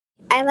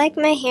I like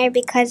my hair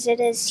because it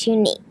is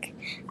unique.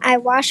 I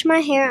wash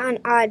my hair on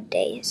odd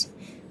days.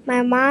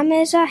 My mom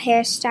is a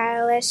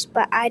hairstylist,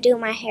 but I do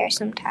my hair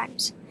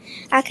sometimes.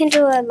 I can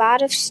do a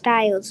lot of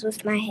styles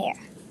with my hair.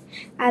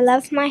 I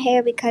love my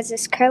hair because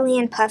it's curly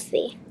and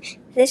puffy.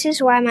 This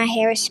is why my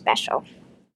hair is special.